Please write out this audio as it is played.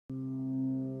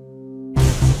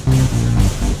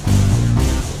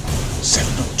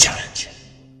7-up challenge.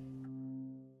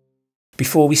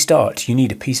 Before we start, you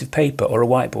need a piece of paper or a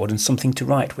whiteboard and something to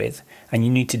write with, and you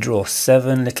need to draw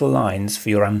 7 little lines for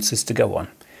your answers to go on.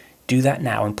 Do that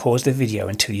now and pause the video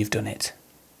until you've done it.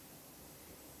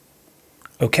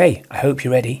 Okay, I hope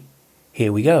you're ready.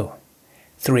 Here we go.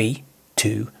 3,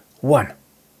 2, 1.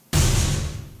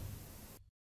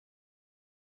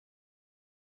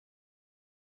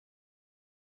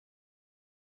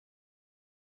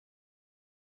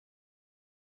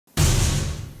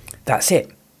 That's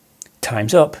it.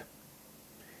 Time's up.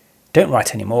 Don't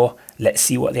write any more. Let's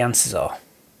see what the answers are.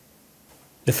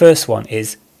 The first one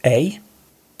is A.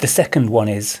 The second one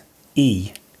is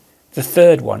E. The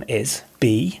third one is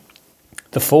B.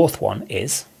 The fourth one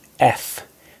is F.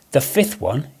 The fifth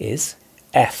one is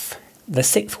F. The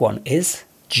sixth one is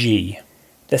G.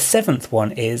 The seventh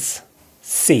one is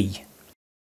C.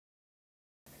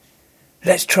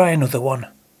 Let's try another one.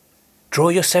 Draw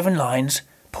your 7 lines.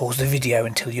 Pause the video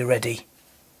until you're ready.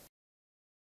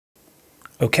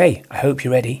 Okay, I hope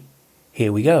you're ready.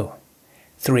 Here we go.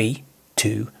 3,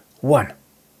 2, 1.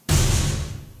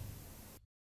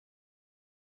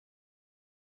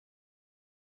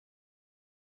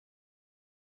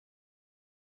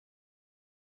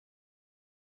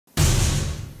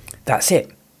 That's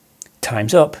it.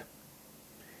 Time's up.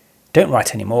 Don't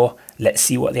write any more. Let's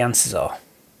see what the answers are.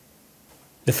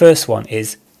 The first one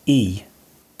is E.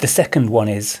 The second one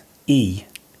is E.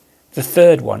 The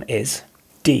third one is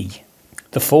D.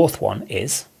 The fourth one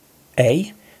is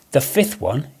A. The fifth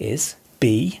one is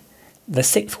B. The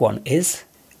sixth one is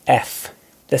F.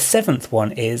 The seventh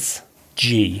one is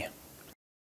G.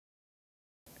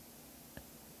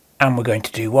 And we're going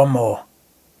to do one more.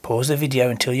 Pause the video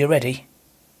until you're ready.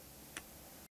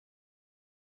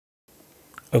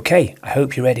 Okay, I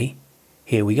hope you're ready.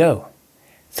 Here we go.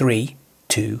 3,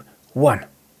 2, 1.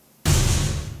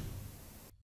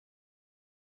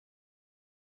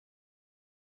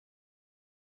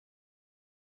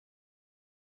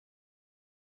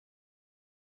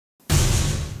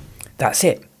 That's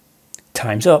it.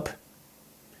 Time's up.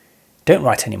 Don't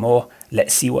write any more.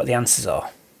 Let's see what the answers are.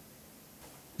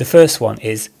 The first one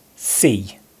is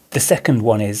C. The second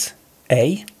one is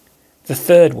A. The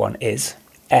third one is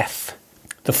F.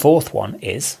 The fourth one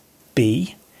is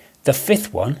B. The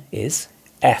fifth one is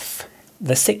F.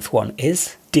 The sixth one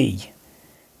is D.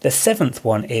 The seventh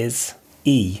one is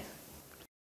E.